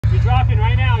You're dropping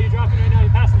right now, you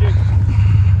passengers.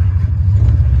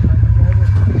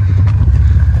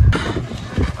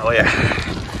 Oh yeah.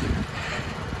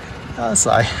 Oh,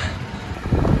 slide.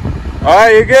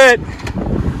 Alright, you're good.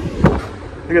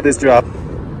 Look at this drop.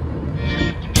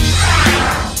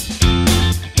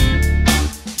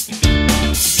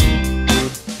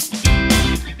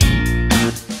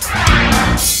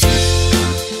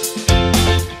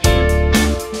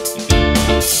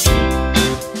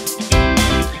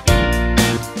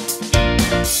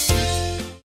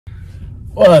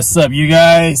 What's up, you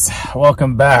guys?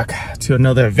 Welcome back to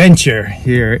another adventure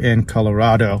here in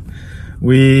Colorado.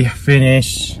 We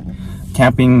finished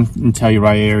camping in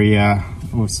Telluride area,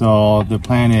 so the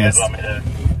plan is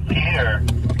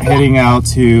heading out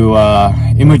to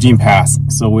Imogene Pass.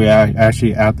 So we are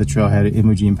actually at the trailhead at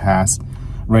Imogene Pass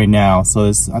right now.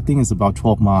 So I think it's about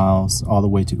 12 miles all the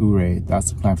way to Ouray.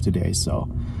 That's the plan for today. So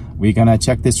we're gonna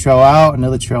check this trail out.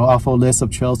 Another trail off our list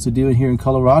of trails to do here in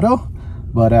Colorado.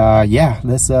 But yeah,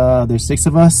 there's 6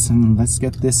 of us, and let's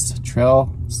get this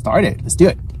trail started. Let's do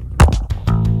it.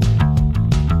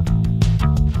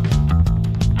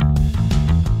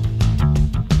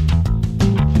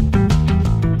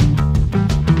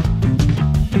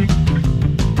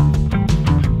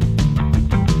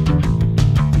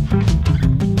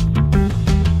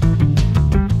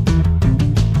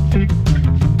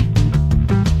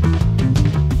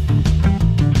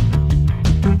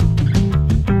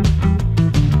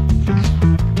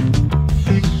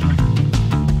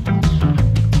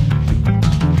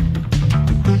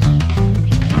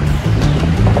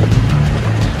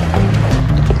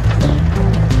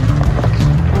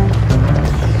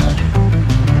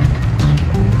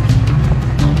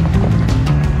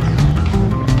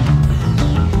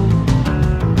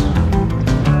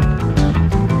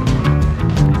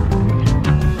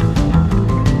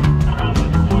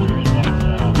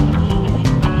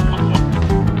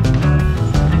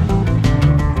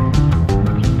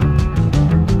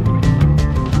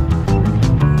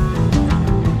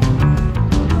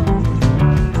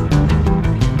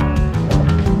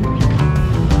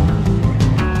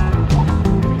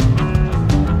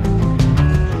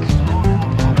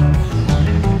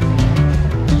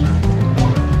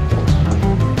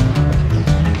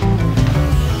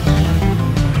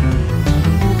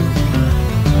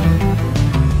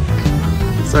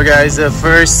 So guys, the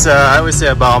first, I would say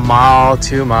about a mile,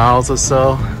 2 miles or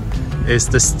so is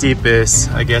the steepest,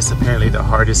 I guess apparently the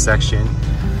hardest section.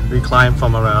 We climbed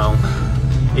from around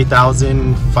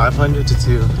 8,500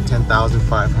 to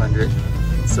 10,500.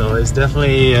 So it's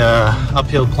definitely an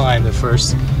uphill climb the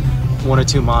first 1 or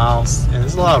 2 miles. And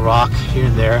there's a lot of rock here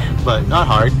and there, but not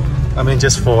hard. I mean,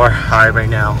 just 4 high right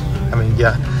now. I mean,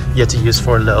 yeah, you have to use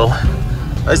 4 low.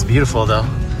 But it's beautiful though.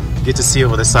 You get to see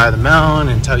over the side of the mountain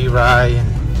and Telluride, and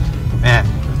man,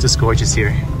 it's just gorgeous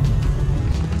here.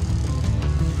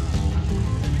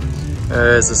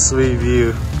 There's a sweet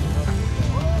view.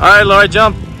 All right, Laura,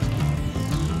 jump.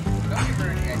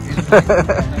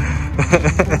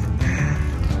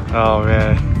 Oh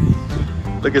man,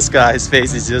 look at Sky's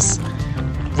face. It's just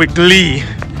with glee,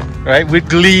 right? With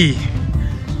glee.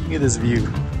 Look at this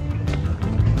view.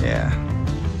 Yeah.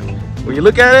 Will you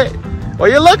look at it? Will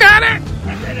you look at it?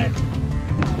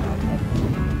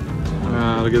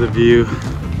 Look at the view.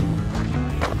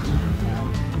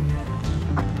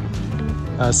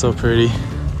 That's so pretty.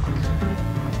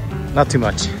 Not too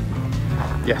much.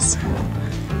 Yes.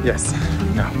 Yes.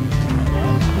 No.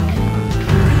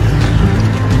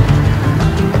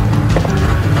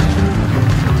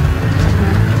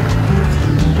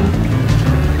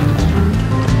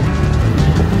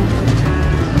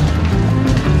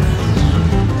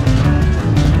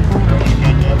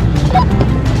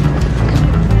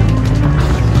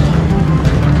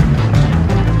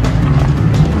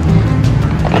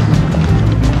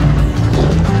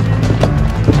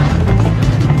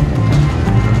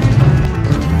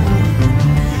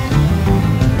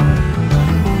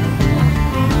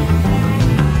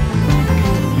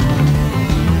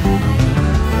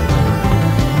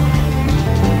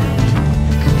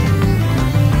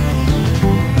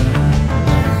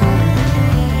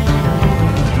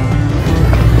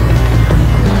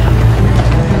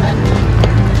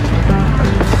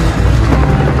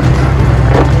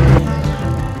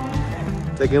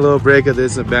 Taking a little break at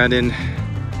this abandoned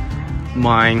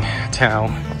mine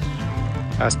town.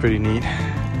 That's pretty neat.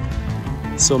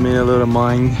 So many little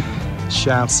mine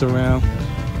shafts around.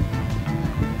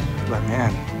 But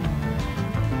man,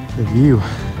 the view.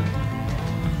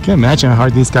 Can't imagine how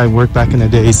hard these guys worked back in the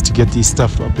days to get these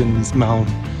stuff up in these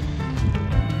mountains.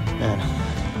 Man,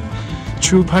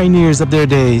 true pioneers of their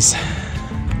days.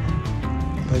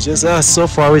 But just so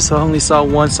far, we only saw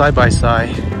one side by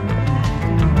side.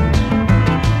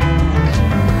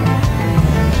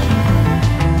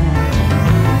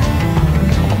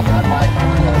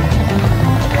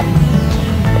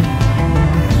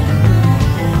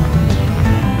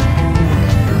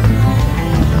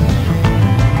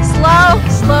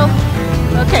 Slow.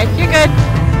 Okay, you're good.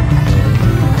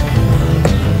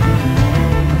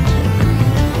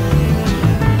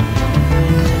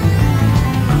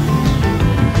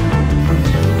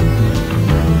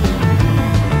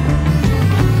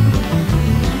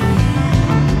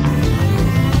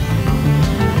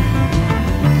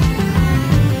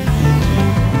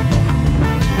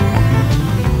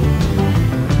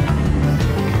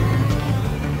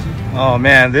 Oh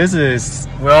man,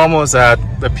 we're almost at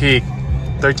the peak,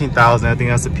 13,000. I think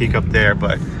that's the peak up there,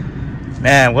 but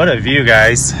man, what a view,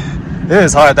 guys. This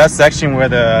is hard. That section where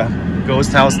the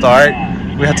ghost town start,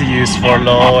 we have to use 4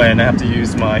 low, and I have to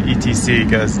use my ETC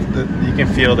because you can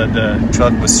feel that the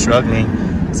truck was struggling.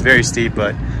 It's very steep,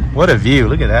 but what a view.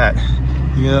 Look at that.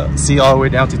 You can see all the way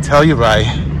down to Telluride.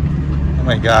 Oh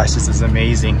my gosh, this is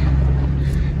amazing.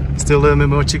 Still a little bit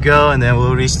more to go, and then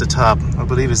we'll reach the top. I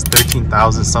believe it's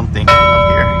 13,000 something up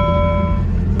here.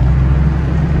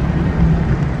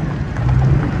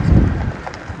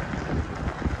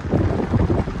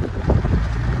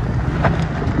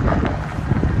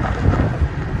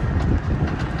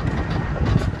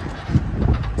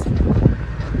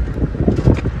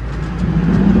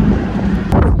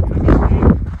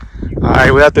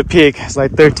 Alright, we're at the peak. It's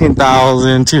like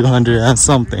 13,200 and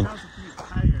something.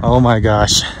 Oh my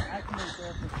gosh.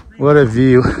 What a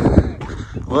view.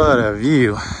 What a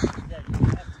view.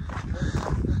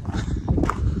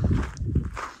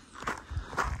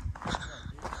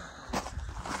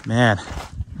 Man.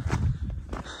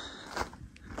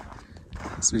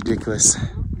 It's ridiculous.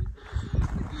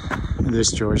 And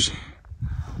there's George.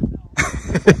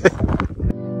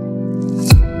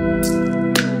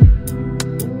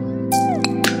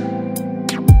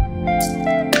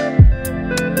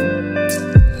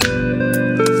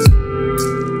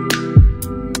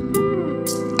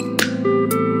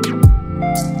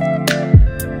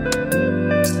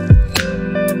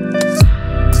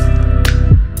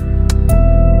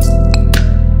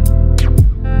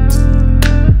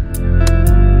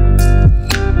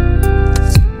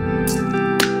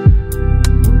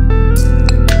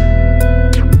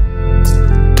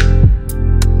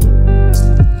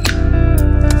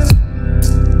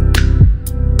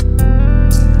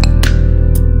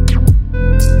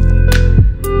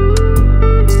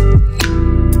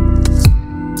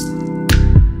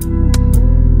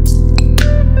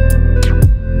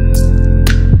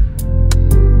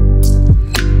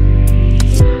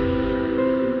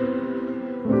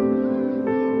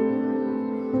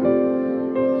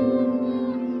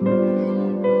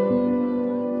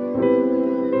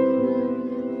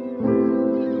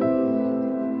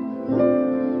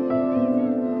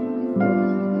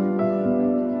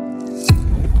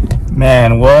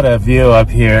 Man, what a view up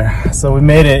here. So we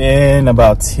made it in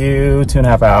about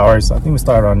 2.5 hours. I think we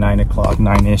started around 9 o'clock,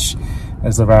 9-ish.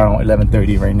 It's around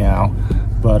 11:30 right now.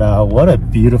 But what a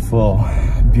beautiful,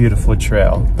 beautiful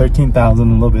trail. 13,000,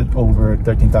 a little bit over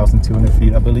 13,200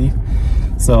 feet, I believe.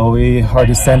 So we are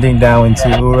descending down into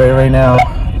Ouray right now.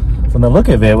 From the look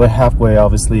of it, we're halfway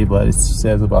obviously, but it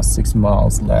says about 6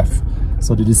 miles left.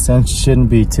 So the descent shouldn't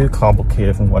be too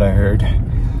complicated from what I heard.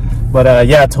 But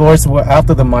yeah, towards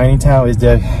after the mining town, it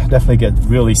definitely gets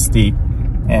really steep,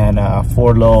 and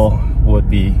 4 low would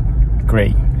be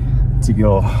great to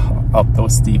go up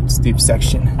those steep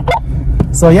section.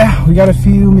 So yeah, we got a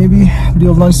few, maybe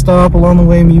do a lunch stop along the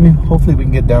way. Maybe hopefully we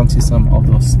can get down to some of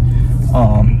those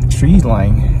tree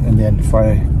line and then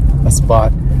find a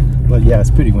spot. But yeah,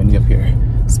 it's pretty windy up here.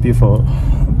 It's beautiful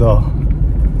though.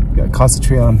 You gotta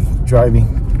concentrate on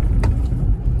driving.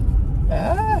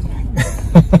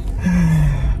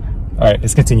 All right,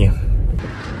 let's continue.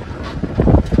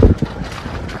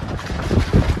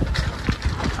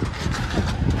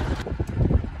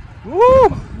 Woo!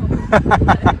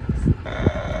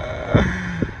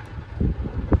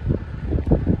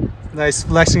 Nice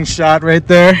flexing shot right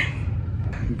there.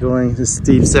 Going to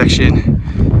steep section.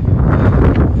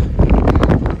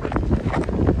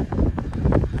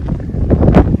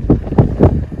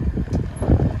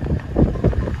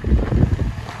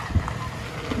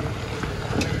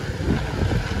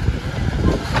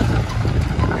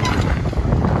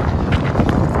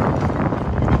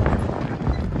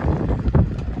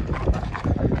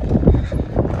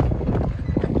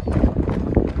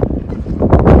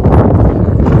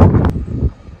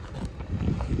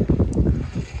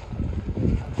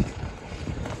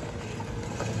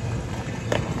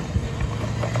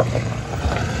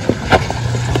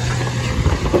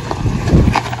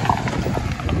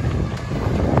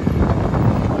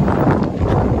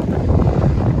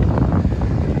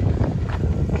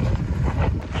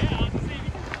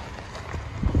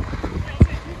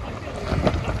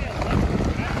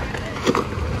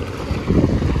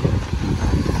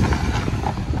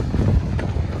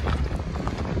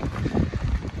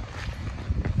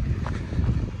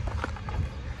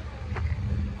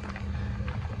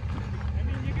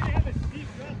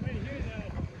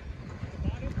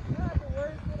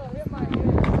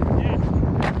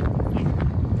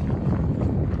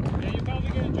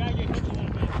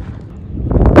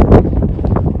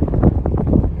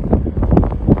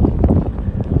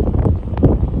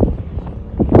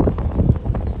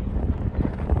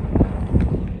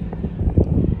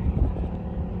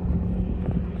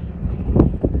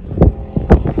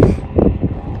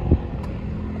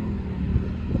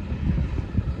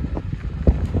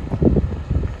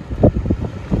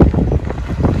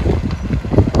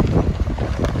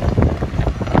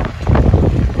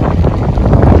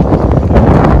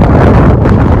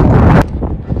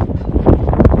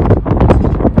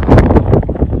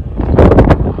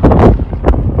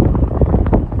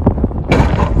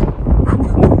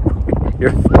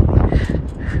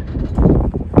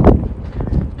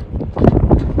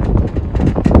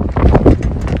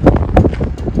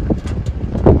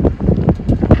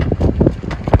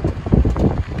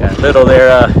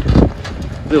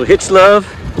 little hitch love.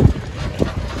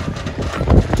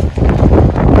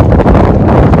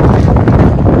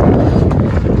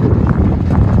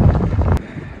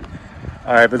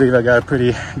 All right, I believe I got a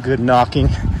pretty good knocking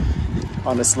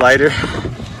on the slider.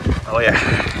 Oh yeah,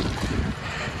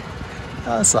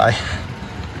 that's like,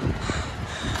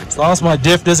 as long as my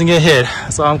diff doesn't get hit,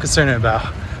 that's all I'm concerned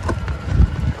about.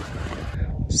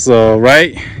 So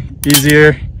right,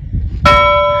 easier,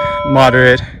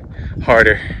 moderate,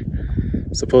 harder.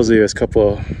 Supposedly there's a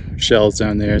couple of shells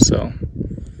down there, so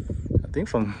I think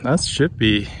from that should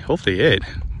be hopefully it.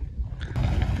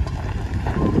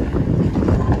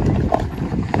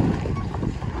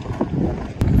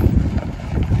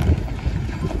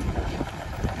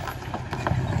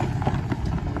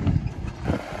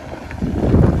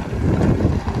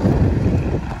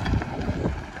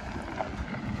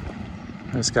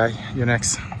 This guy, you're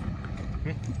next.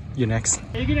 You're next.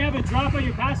 You're gonna have a drop on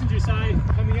your passenger side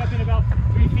coming up in about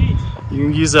 3 feet. You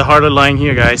can use a harder line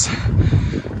here, guys.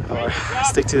 Or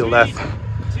stick to the left.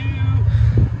 3, 2,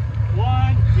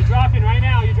 1. You're dropping right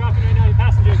now. You're dropping right now, your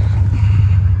passenger.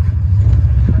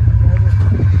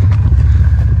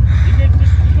 You good?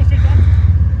 Just go straight down.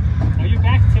 Oh, your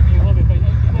back's tipping a little bit, but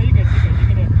no, you're good.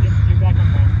 You're back on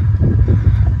ground.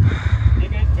 You're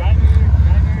good. Driver,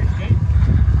 straight.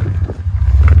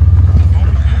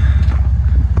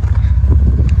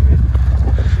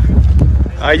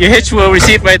 Your hitch will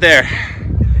receive right there.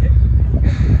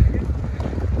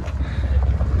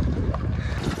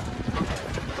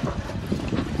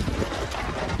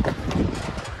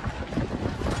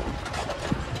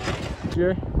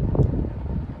 Sure.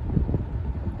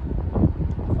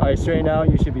 Alright, straighten out,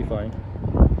 you should be fine.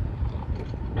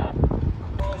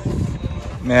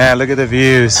 Man, look at the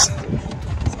views.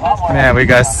 Man, we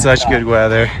got such good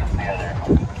weather.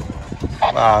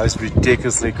 Wow, it's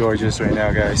ridiculously gorgeous right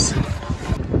now, guys.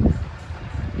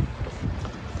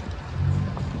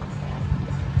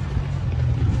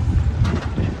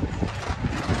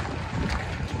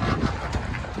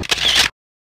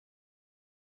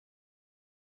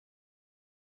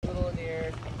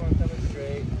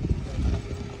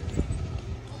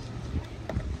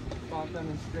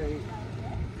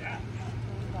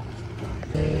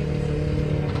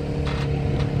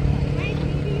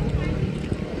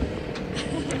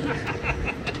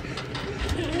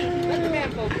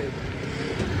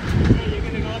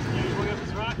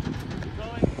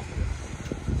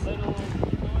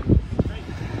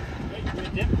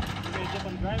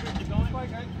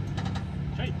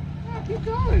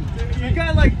 You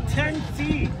got like 10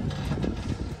 feet.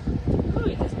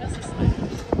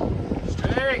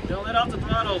 Straight, don't let off the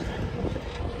throttle.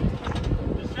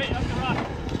 Just straight up the rock.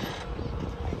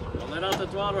 Don't let off the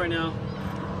throttle right now.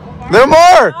 Little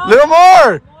more! Little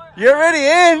more! You're already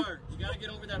in! You gotta get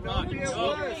over that rock.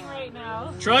 Right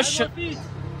now. Trust Scott.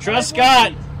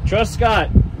 Trust Scott.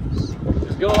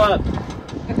 Just go up.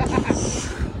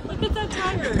 Look at that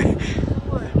tire.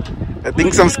 I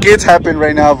think some skids happen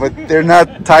right now, but they're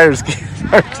not tire skids. You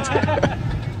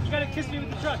gotta kiss me with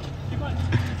the truck. Keep on.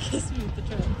 Kiss me with the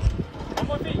truck. 1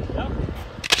 more feet. Yep.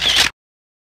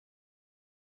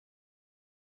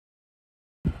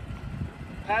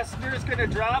 Passenger is gonna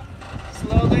drop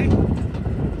slowly.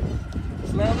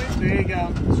 Slowly. There you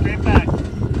go. Straight back.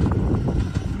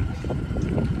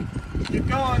 Keep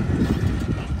going.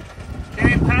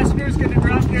 Okay, passenger is gonna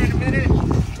drop here in a minute.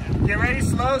 Get ready.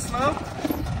 Slow, slow.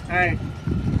 All right.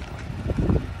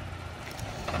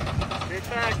 Straight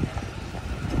back.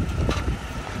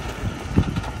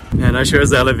 Yeah, not sure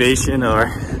it's the elevation or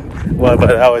what, but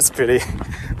that was pretty,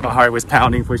 my heart was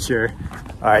pounding for sure.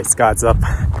 All right, Scott's up.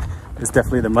 It's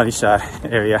definitely the money shot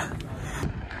area.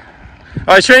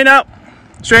 All right, straighten out,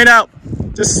 straighten out.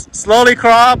 Just slowly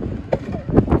crawl up.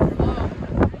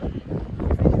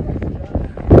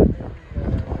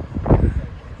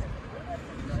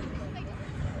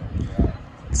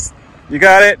 You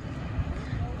got it.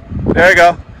 There you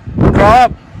go. Crawl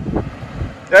up.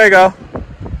 There you go.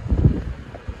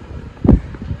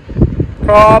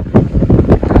 Crawl up. A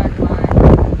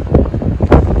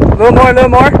little more, a little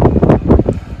more.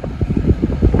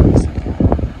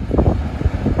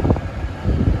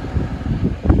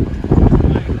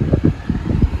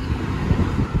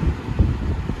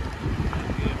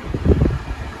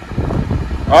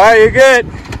 All right, you're good.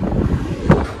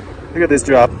 Look at this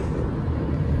drop.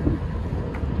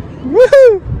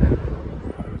 Woohoo!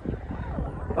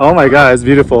 Oh my God, it's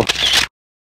beautiful.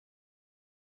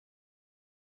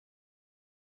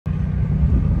 All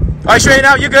right, straighten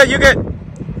out. You're good. You're good.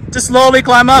 Just slowly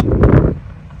climb up.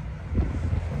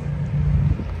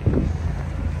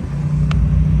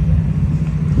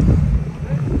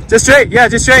 Just straight, yeah,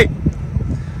 just straight.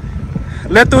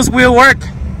 Let those wheels work.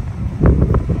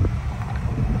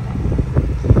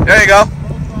 There you go.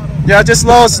 Yeah, just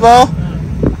slow, slow.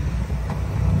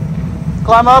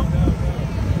 Climb up.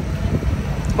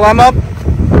 Climb up.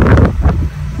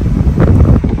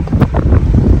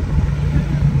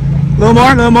 A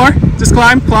little more. Just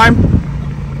climb, climb.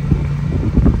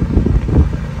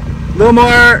 A little more.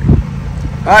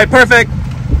 All right, perfect.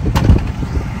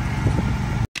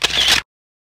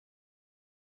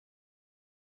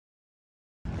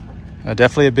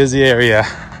 Definitely a busy area.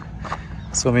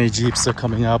 So many Jeeps are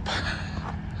coming up.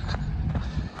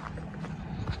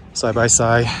 Side by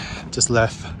side, just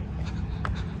left.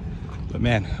 But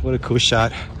man, what a cool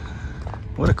shot.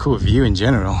 What a cool view in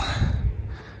general.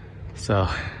 So,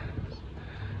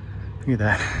 look at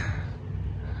that.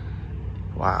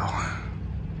 Wow.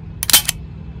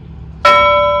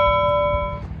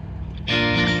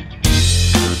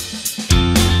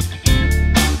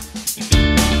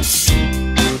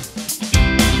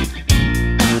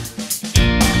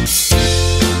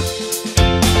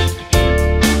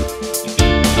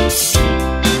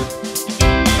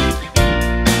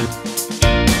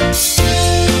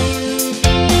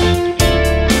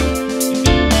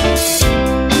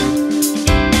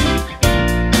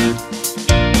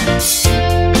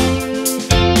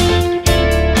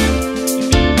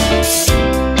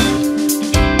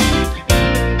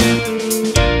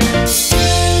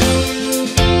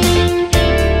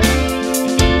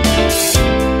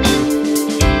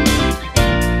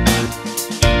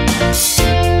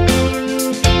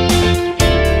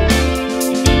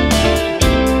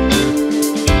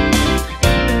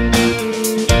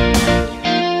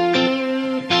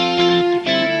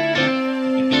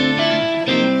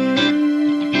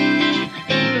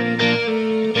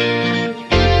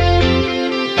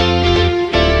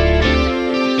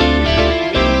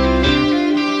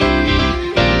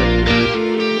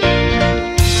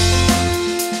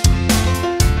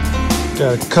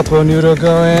 Got a couple of noodle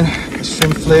going,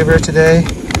 shrimp flavor today.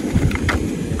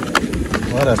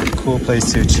 What a cool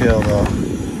place to chill though.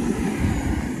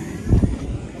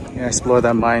 Yeah, explore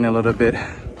that mine a little bit,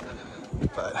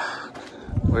 but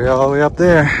we're all the way up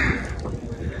there.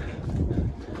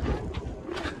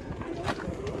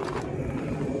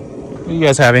 What are you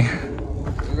guys having?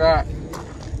 We got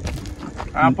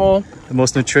apple. The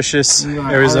most nutritious We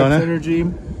got Arizona. Energy.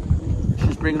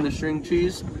 She's bringing the string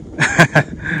cheese.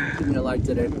 Giving it like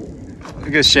today.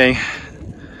 Look at Shane.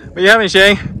 What are you having,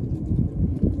 Shane?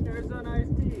 Arizona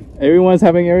iced tea. Everyone's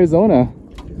having Arizona.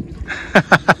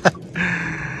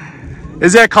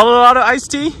 Is that Colorado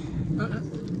iced tea?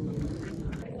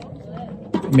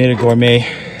 Made a gourmet,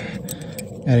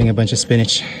 adding a bunch of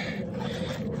spinach.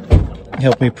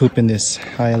 Help me poop in this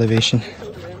high elevation.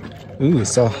 Ooh,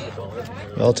 it's all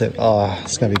melted. Oh,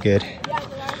 it's gonna be good.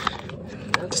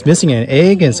 Just missing an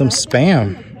egg and some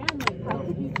Spam.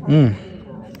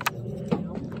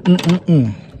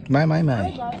 My.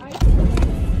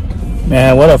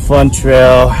 Man, what a fun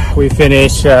trail. We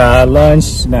finished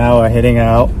lunch, now we're heading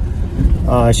out.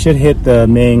 Should hit the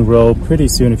main road pretty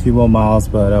soon, a few more miles,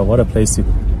 but what a place to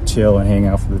chill and hang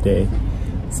out for the day.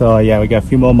 So yeah, we got a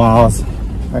few more miles.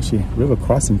 Actually, river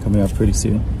crossing coming up pretty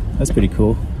soon. That's pretty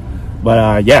cool.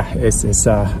 But yeah, it's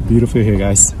beautiful here,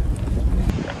 guys.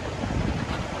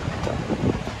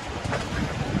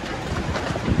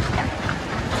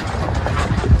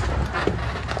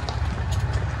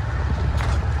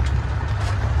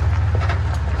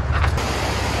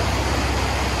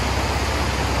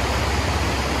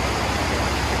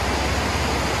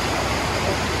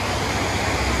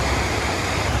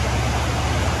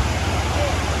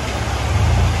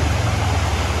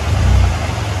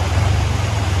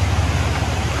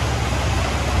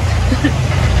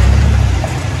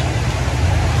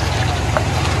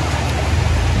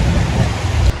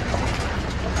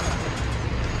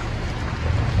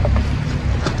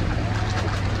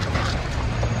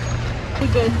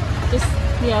 You're good. Just,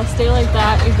 yeah, stay like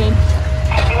that. You're good.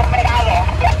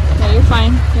 Yeah, you're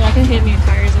fine. You're not gonna hit any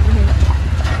tires over here.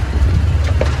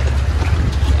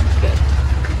 Yeah, good.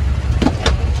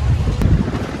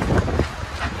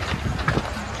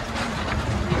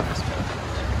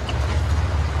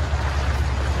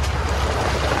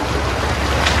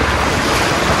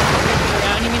 Go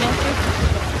down, you mean after?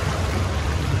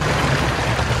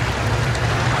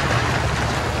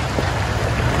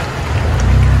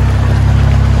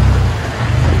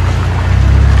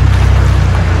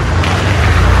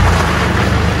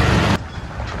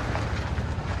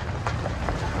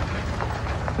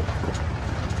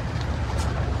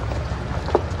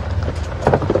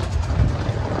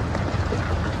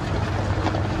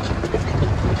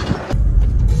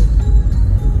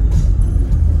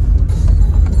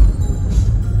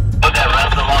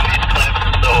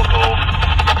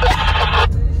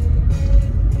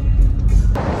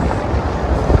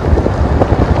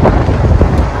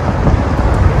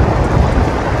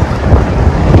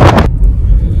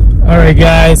 Alright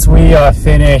guys, we are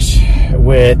finished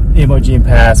with Imogene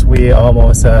Pass. We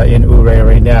almost in Ouray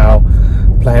right now.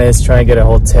 Plan is try and get a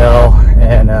hotel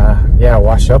and yeah,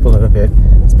 wash up a little bit.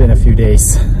 It's been a few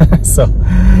days, so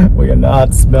we are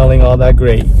not smelling all that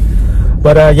great.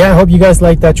 But yeah, I hope you guys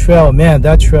like that trail. Man,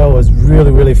 that trail was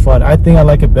really fun. I think I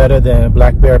like it better than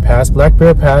Black Bear Pass. Black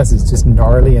Bear Pass is just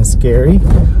gnarly and scary,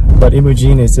 but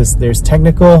Imogene is just, there's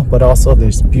technical, but also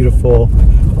there's beautiful,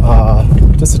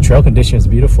 just the trail condition is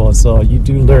beautiful. So you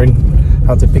do learn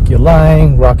how to pick your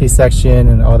line, rocky section,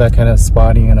 and all that kind of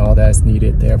spotting and all that is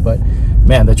needed there. But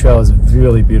man, the trail is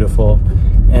really beautiful.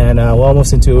 And we're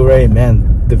almost into Ouray.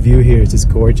 Man, the view here is just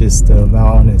gorgeous. The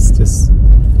mountain is just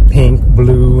pink,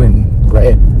 blue, and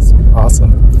red. It's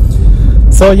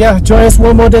awesome. So yeah, join us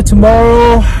one more day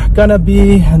tomorrow. Gonna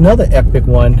be another epic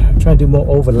one. I'm trying to do more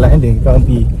overlanding. Gonna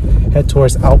be head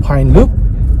towards Alpine Loop,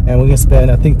 and we're gonna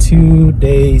spend, I think, 2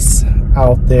 days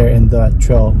out there in the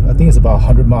trail. I think it's about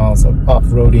 100 miles of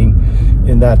off-roading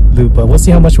in that loop, but we'll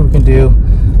see how much we can do.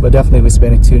 But definitely we're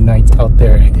spending 2 nights out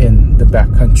there in the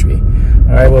backcountry.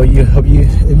 All right, well,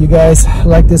 if you guys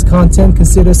like this content,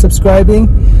 consider subscribing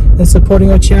and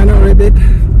supporting our channel, right, babe?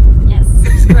 Yes,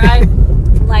 subscribe,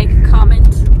 like, comment,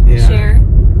 Yeah. share,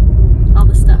 all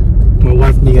the stuff. My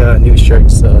wife need a new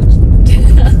shirt, so. All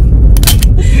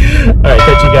right,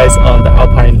 catch you guys on the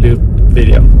Alpine Loop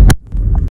video.